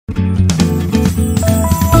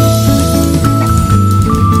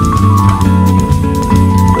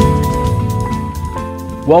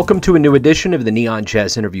Welcome to a new edition of the Neon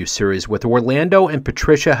Jazz interview series with Orlando and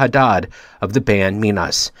Patricia Haddad of the Band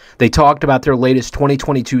Minas. They talked about their latest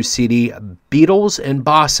 2022 CD, Beatles In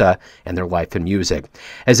Bossa, and their life in music.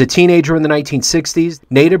 As a teenager in the 1960s,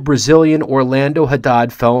 native Brazilian Orlando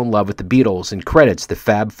Haddad fell in love with the Beatles and credits the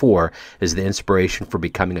Fab Four as the inspiration for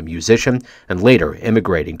becoming a musician and later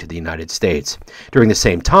immigrating to the United States. During the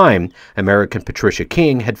same time, American Patricia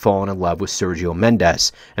King had fallen in love with Sergio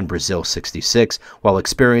Mendes and Brasil 66 while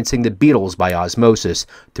experiencing the Beatles by osmosis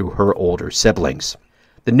through her older siblings.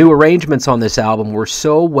 The new arrangements on this album were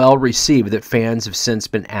so well received that fans have since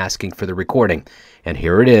been asking for the recording. And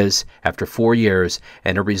here it is, after 4 years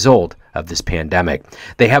and a result of this pandemic.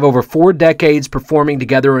 They have over 4 decades performing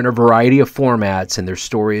together in a variety of formats, and their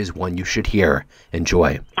story is one you should hear.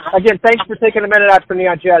 Enjoy. Again, thanks for taking a minute out for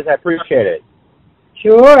Neon Jazz. I appreciate it.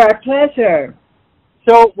 Sure, our pleasure.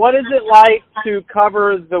 So what is it like to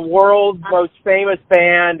cover the world's most famous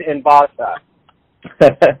band in Bossa?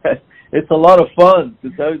 It's a lot of fun, to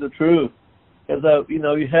tell you the truth, because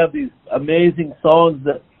you have these amazing songs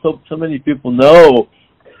that so many people know.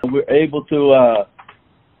 We're able to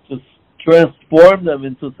just transform them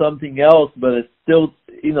into something else, but it's still,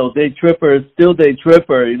 Day Tripper is still Day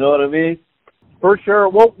Tripper. You know what I mean? For sure.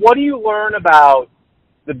 Well, what do you learn about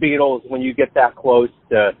the Beatles when you get that close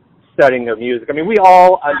to studying their music? I mean, we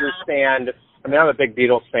all understand. I'm a big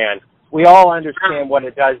Beatles fan. We all understand what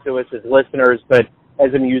it does to us as listeners, but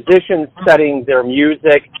as a musician studying their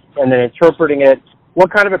music and then interpreting it, what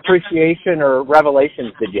kind of appreciation or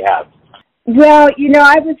revelations did you have? Well,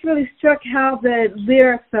 I was really struck how the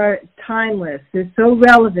lyrics are timeless. They're so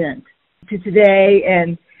relevant to today,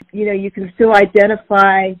 and, you can still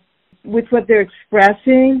identify with what they're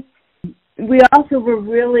expressing. We also were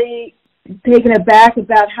really taken aback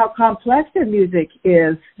about how complex their music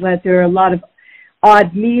is, that there are a lot of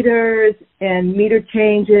odd meters and meter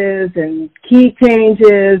changes and key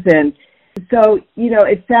changes, and so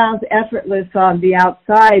it sounds effortless on the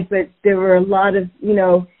outside, but there were a lot of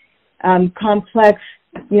complex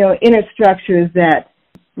inner structures that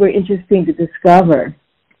were interesting to discover.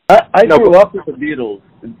 I grew up with the Beatles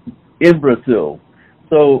in Brazil,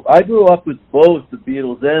 so I grew up with both the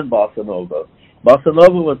Beatles and Bossa Nova. Bossa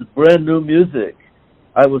Nova was brand new music.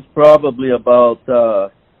 I was probably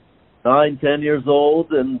about 9, 10 years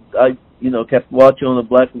old, and I, kept watching on the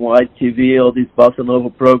black and white TV all these Bossa Nova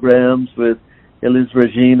programs with Elis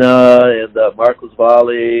Regina and Marcos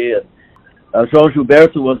Valle. And João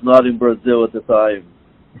Gilberto was not in Brazil at the time.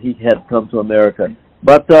 He had come to America.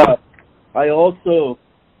 But I also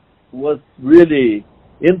was really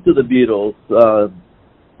into the Beatles,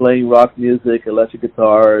 playing rock music, electric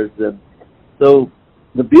guitars, and so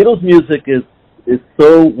the Beatles music is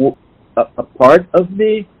so a part of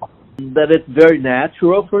me that it's very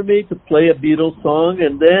natural for me to play a Beatles song.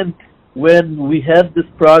 And then when we had this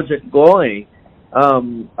project going,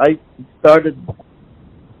 I started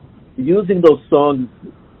using those songs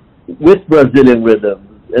with Brazilian rhythms,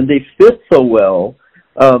 and they fit so well.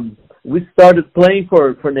 We started playing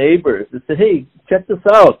for neighbors. They said, "Hey, check this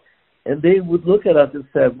out." And they would look at us and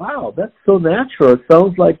say, "Wow, that's so natural. It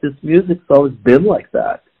sounds like this music's always been like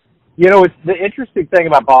that." It's the interesting thing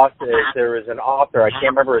about Bossa is there is an author, I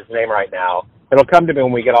can't remember his name right now. It'll come to me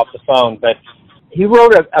when we get off the phone, but he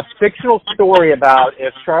wrote a fictional story about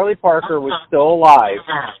if Charlie Parker was still alive,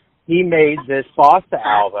 he made this Bossa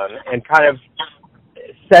album and kind of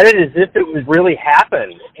said it as if it was really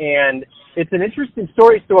happened. And it's an interesting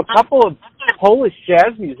story. So a couple of Polish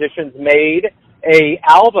jazz musicians made a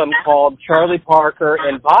album called Charlie Parker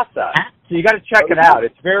In Bossa. So you got to check it out.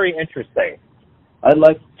 It's very interesting. I'd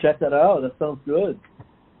like to check that out. That sounds good.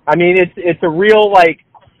 I mean, it's a real,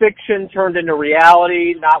 fiction turned into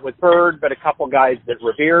reality, not with Bird, but a couple guys that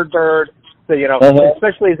revered Bird. So,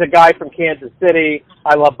 especially as a guy from Kansas City,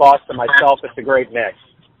 I love Bossa myself. It's a great mix.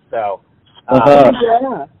 So,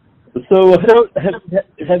 Yeah. So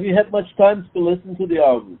have you had much time to listen to the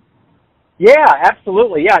album? Yeah,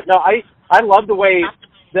 absolutely. Yeah, no, I love the way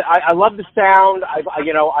I love the sound.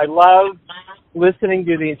 I love listening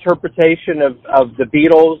to the interpretation of the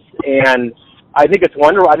Beatles, and I think it's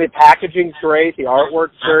wonderful. I mean, packaging's great. The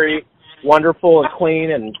artwork's very wonderful and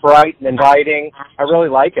clean and bright and inviting. I really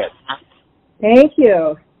like it. Thank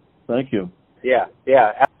you. Thank you. Yeah.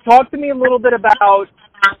 Talk to me a little bit about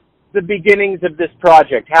the beginnings of this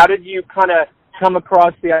project. How did you kind of come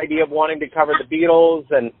across the idea of wanting to cover the Beatles,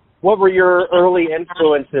 and what were your early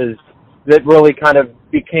influences that really kind of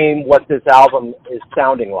became what this album is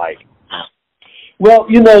sounding like? Well,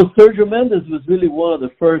 Sergio Mendes was really one of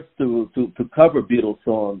the first to cover Beatles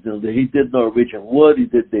songs. He did Norwegian Wood, he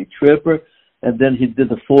did Day Tripper, and then he did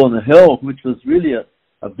The Fool on the Hill, which was really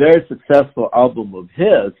a very successful album of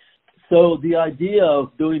his. So the idea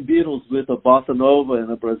of doing Beatles with a bossa nova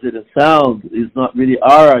and a Brazilian sound is not really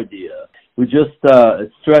our idea. We just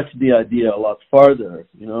stretched the idea a lot farther,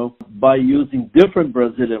 by using different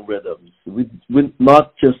Brazilian rhythms. We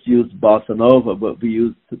not just used bossa nova, but we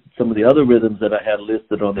used some of the other rhythms that I had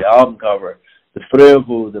listed on the album cover: the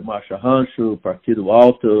frevo, the marcha rancho, partido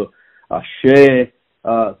alto, axé,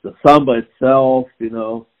 the samba itself,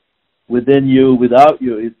 Within You, Without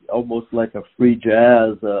You. It's almost like a free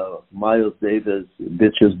jazz, Miles Davis,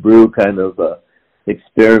 Bitches Brew kind of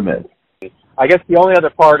experiment. I guess the only other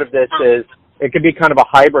part of this is it could be kind of a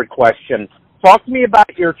hybrid question. Talk to me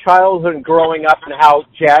about your childhood and growing up and how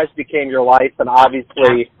jazz became your life, and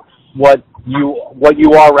obviously what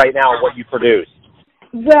you are right now and what you produce.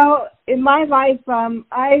 Well, in my life,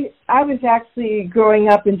 I was actually growing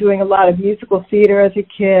up and doing a lot of musical theater as a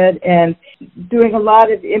kid and doing a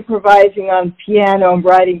lot of improvising on piano and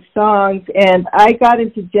writing songs. And I got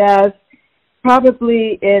into jazz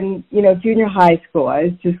probably in, junior high school. I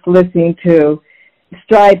was just listening to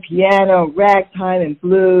stride piano, ragtime, and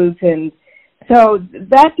blues. And so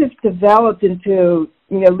that just developed into,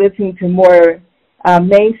 listening to more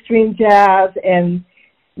mainstream jazz. And,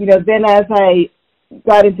 then as I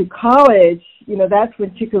got into college, that's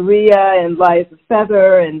when Chicoria and Liza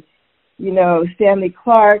Feather and, Stanley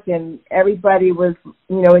Clarke and everybody was,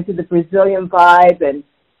 into the Brazilian vibe. And,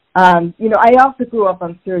 I also grew up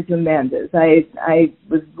on Sergio Mendes. I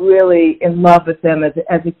was really in love with them as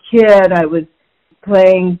a kid. I was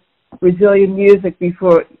playing Brazilian music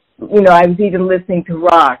before, I was even listening to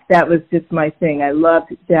rock. That was just my thing. I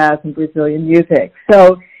loved jazz and Brazilian music.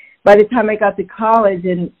 So by the time I got to college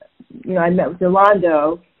and, I met with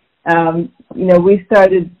Orlando, we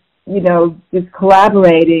started, just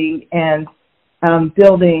collaborating and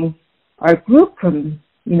building our group from,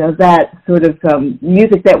 that sort of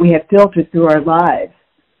music that we have filtered through our lives.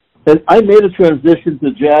 I made a transition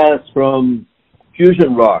to jazz from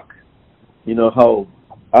fusion rock. How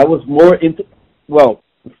I was more into,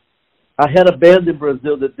 I had a band in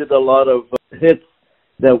Brazil that did a lot of hits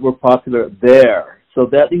that were popular there. So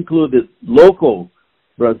that included local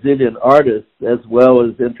Brazilian artists as well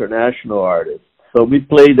as international artists. So we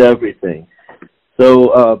played everything.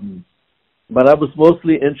 So, but I was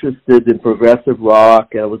mostly interested in progressive rock.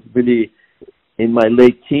 I was really in my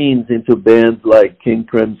late teens into bands like King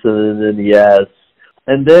Crimson and Yes.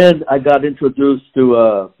 And then I got introduced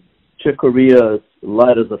to Chick Corea's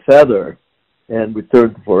Light as a Feather and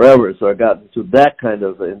Return to Forever. So I got into that kind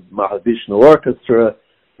of Mahavishnu Orchestra,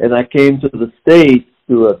 and I came to the States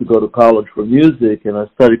to go to college for music, and I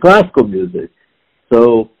studied classical music.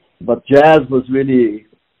 So, but jazz was really,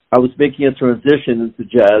 I was making a transition into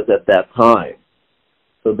jazz at that time.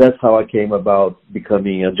 So that's how I came about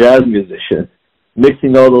becoming a jazz musician,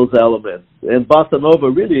 mixing all those elements. And bossa nova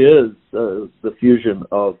really is the fusion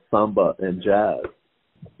of samba and jazz.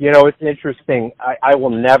 It's interesting. I will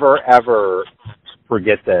never, ever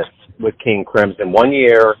forget this with King Crimson. One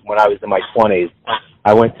year when I was in my 20s,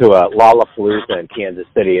 I went to a Lollapalooza in Kansas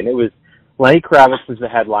City, and it was Lenny Kravitz was the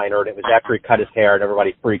headliner, and it was after he cut his hair, and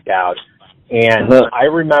everybody freaked out. And I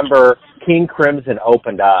remember King Crimson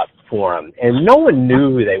opened up for him, and no one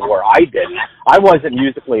knew who they were. I didn't. I wasn't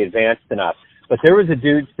musically advanced enough. But there was a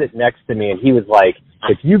dude sitting next to me, and he was like,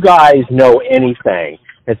 if you guys know anything,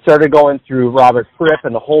 and started going through Robert Fripp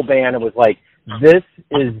and the whole band, and was like, this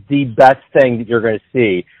is the best thing that you're going to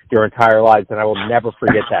see your entire lives, and I will never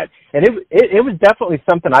forget that. And it was definitely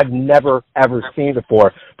something I've never, ever seen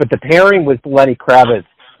before. But the pairing with Lenny Kravitz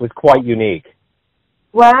was quite unique.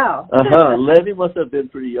 Wow. Lenny must have been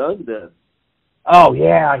pretty young then. Oh,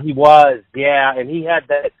 yeah, he was. Yeah, and he had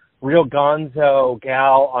that real gonzo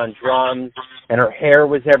gal on drums, and her hair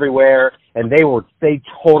was everywhere, and they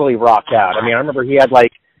totally rocked out. I mean, I remember he had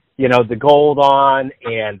the gold on,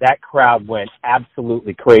 and that crowd went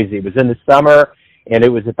absolutely crazy. It was in the summer, and it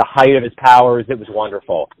was at the height of his powers. It was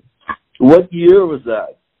wonderful. What year was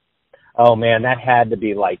that? Oh, man, that had to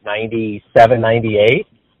be like 97, 98.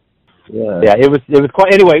 Yeah, it was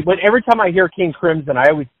quite. Anyway, but every time I hear King Crimson, I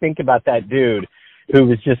always think about that dude who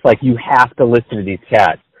was just like, you have to listen to these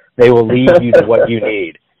cats. They will lead you to what you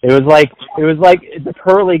need. It was like the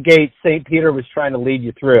pearly gates St. Peter was trying to lead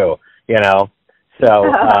you through,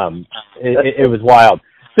 So it was wild.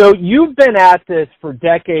 So you've been at this for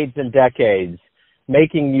decades and decades,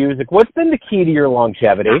 making music. What's been the key to your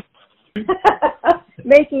longevity?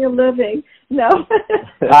 Making a living. No.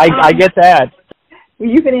 I get that.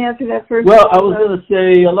 You can answer that first. Well, I was going to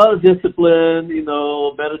say a lot of discipline,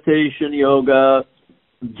 meditation, yoga,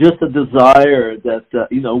 just a desire that,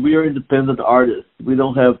 we are independent artists. We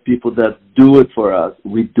don't have people that do it for us.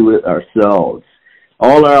 We do it ourselves.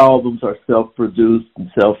 All our albums are self-produced and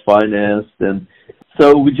self-financed, and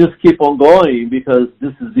so we just keep on going because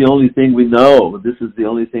this is the only thing we know. This is the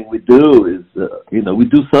only thing we do is, we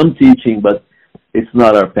do some teaching, but it's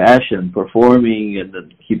not our passion. Performing and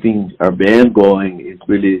then keeping our band going is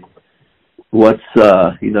really what's,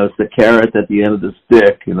 it's the carrot at the end of the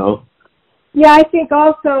stick, Yeah, I think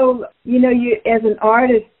also, you as an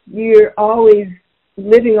artist, you're always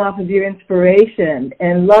living off of your inspiration.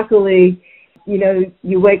 And luckily,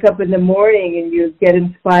 you wake up in the morning and you get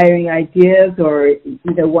inspiring ideas or,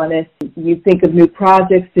 you think of new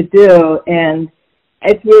projects to do. And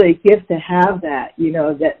it's really a gift to have that,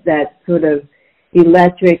 that sort of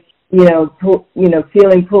electric,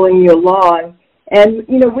 feeling pulling you along. And,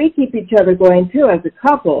 we keep each other going, too, as a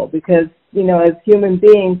couple, because, as human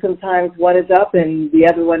beings, sometimes one is up and the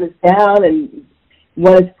other one is down, and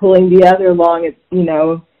one is pulling the other along,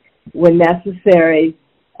 when necessary.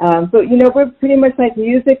 But, we're pretty much like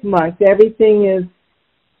music monks. Everything is,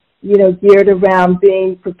 geared around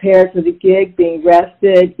being prepared for the gig, being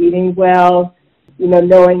rested, eating well,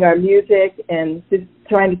 knowing our music, and just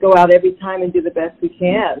trying to go out every time and do the best we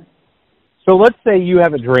can. So let's say you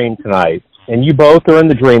have a dream tonight, and you both are in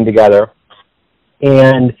the dream together,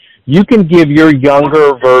 and you can give your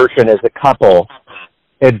younger version as a couple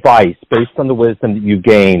advice based on the wisdom that you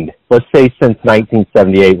gained, let's say since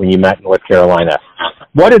 1978 when you met in North Carolina.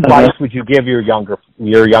 What advice would you give your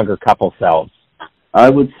younger couple selves? I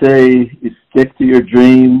would say stick to your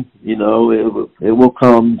dream. It will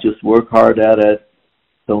come. Just work hard at it.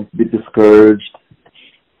 Don't be discouraged.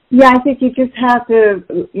 Yeah, I think you just have to,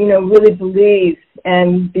 really believe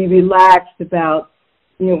and be relaxed about,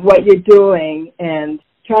 what you're doing, and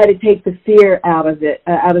try to take the fear out of it,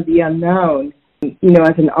 out of the unknown,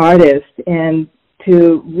 as an artist, and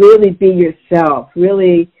to really be yourself,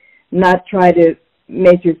 really not try to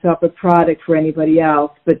make yourself a product for anybody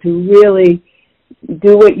else, but to really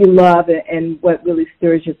do what you love and what really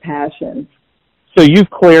stirs your passion. So you've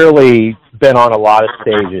clearly been on a lot of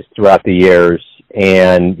stages throughout the years,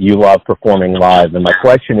 and you love performing live. And my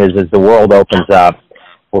question is, as the world opens up,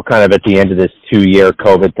 we're kind of at the end of this 2-year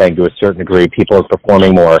COVID thing to a certain degree, people are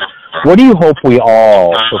performing more. What do you hope we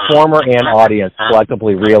all, performer and audience,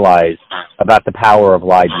 collectively realize about the power of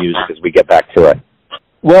live music as we get back to it?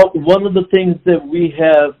 Well, one of the things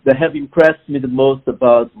that have impressed me the most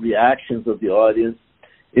about reactions of the audience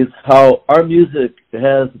is how our music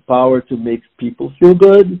has the power to make people feel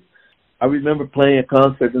good. I remember playing a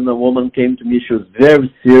concert and a woman came to me. She was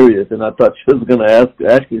very serious, and I thought she was going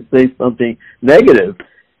to actually say something negative.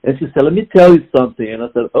 And she said, "Let me tell you something." And I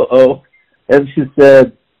said, "Uh-oh." And she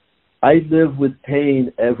said, "I live with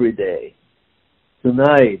pain every day.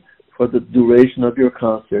 Tonight, for the duration of your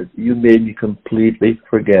concert, you made me completely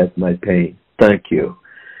forget my pain. Thank you."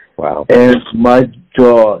 Wow. And my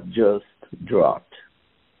jaw just dropped.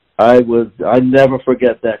 I never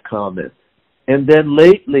forget that comment. And then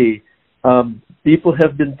lately, people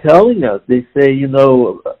have been telling us, they say,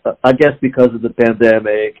 I guess because of the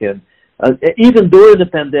pandemic, and even during the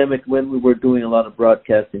pandemic when we were doing a lot of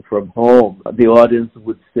broadcasting from home, the audience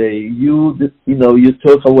would say, you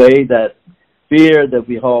took away that fear that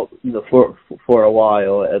we all, for a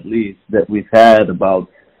while at least, that we've had about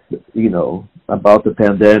the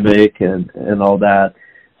pandemic and all that.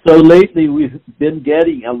 So lately we've been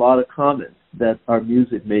getting a lot of comments that our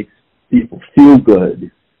music makes people feel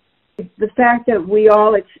good. The fact that we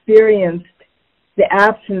all experienced the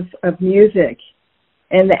absence of music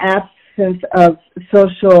and the absence of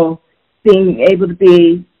being able to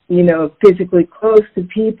be, physically close to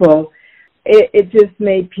people, it just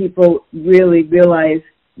made people really realize,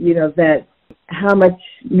 that how much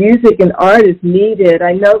music and art is needed.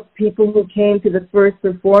 I know people who came to the first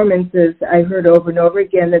performances, I heard over and over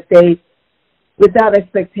again that they, without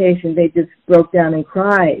expectation, they just broke down and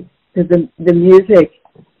cried because the music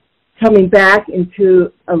coming back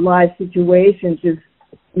into a live situation just,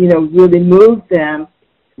 really moved them.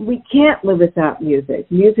 We can't live without music.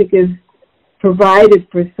 Music is provided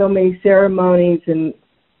for so many ceremonies and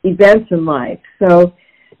events in life. So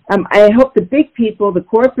I hope the big people, the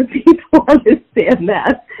corporate people, understand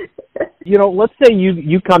that. Let's say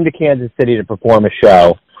you come to Kansas City to perform a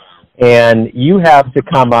show, and you have to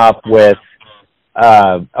come up with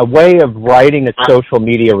a way of writing a social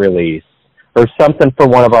media release or something for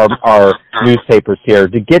one of our newspapers here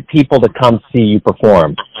to get people to come see you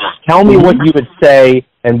perform. Tell me what you would say,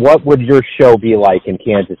 and what would your show be like in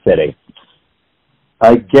Kansas City?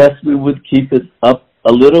 I guess we would keep it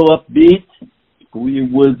a little upbeat. We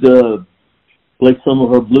would like some of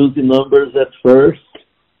her bluesy numbers at first?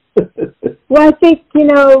 Well, I think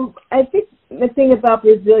the thing about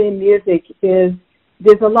Brazilian music is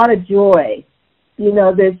there's a lot of joy.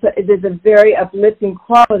 There's a very uplifting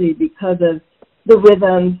quality because of the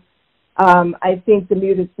rhythms. I think the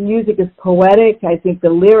music is poetic. I think the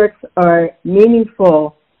lyrics are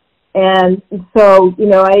meaningful. And so,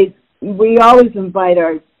 we always invite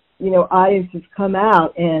our, audiences to come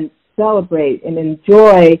out and celebrate and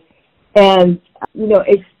enjoy and,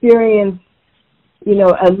 experience,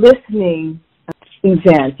 a listening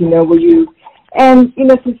event, to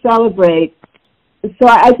celebrate. So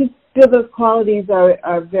I just feel those qualities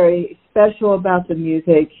are very special about the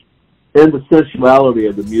music. And the sensuality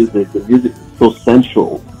of the music. The music is so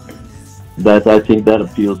sensual that I think that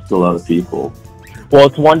appeals to a lot of people. Well,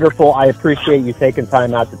 it's wonderful. I appreciate you taking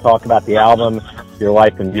time out to talk about the album, your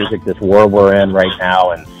life and music, this world we're in right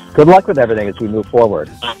now, and good luck with everything as we move forward.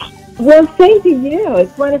 Well, same to you.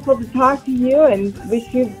 It's wonderful to talk to you and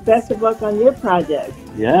wish you best of luck on your project.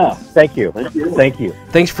 Yeah. Thank you. Thank you. Thank you.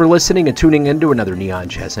 Thanks for listening and tuning in to another Neon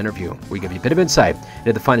Jazz interview. We give you a bit of insight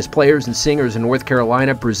into the finest players and singers in North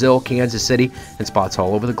Carolina, Brazil, Kansas City, and spots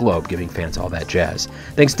all over the globe, giving fans all that jazz.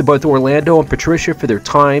 Thanks to both Orlando and Patricia for their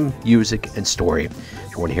time, music, and story.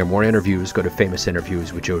 If you want to hear more interviews, go to Famous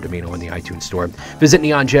Interviews with Joe Domino in the iTunes Store. Visit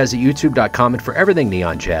neonjazz at youtube.com, and for everything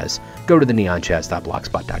Neon Jazz, go to the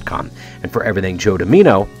neonjazz.blogspot.com. And for everything Joe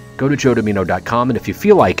Domino, go to joedomino.com, and if you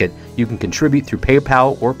feel like it, you can contribute through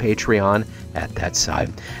PayPal or Patreon at that site.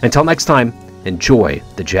 Until next time, enjoy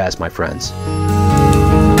the jazz, my friends.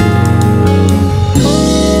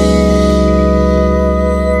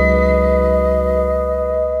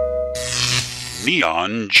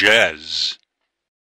 Neon Jazz.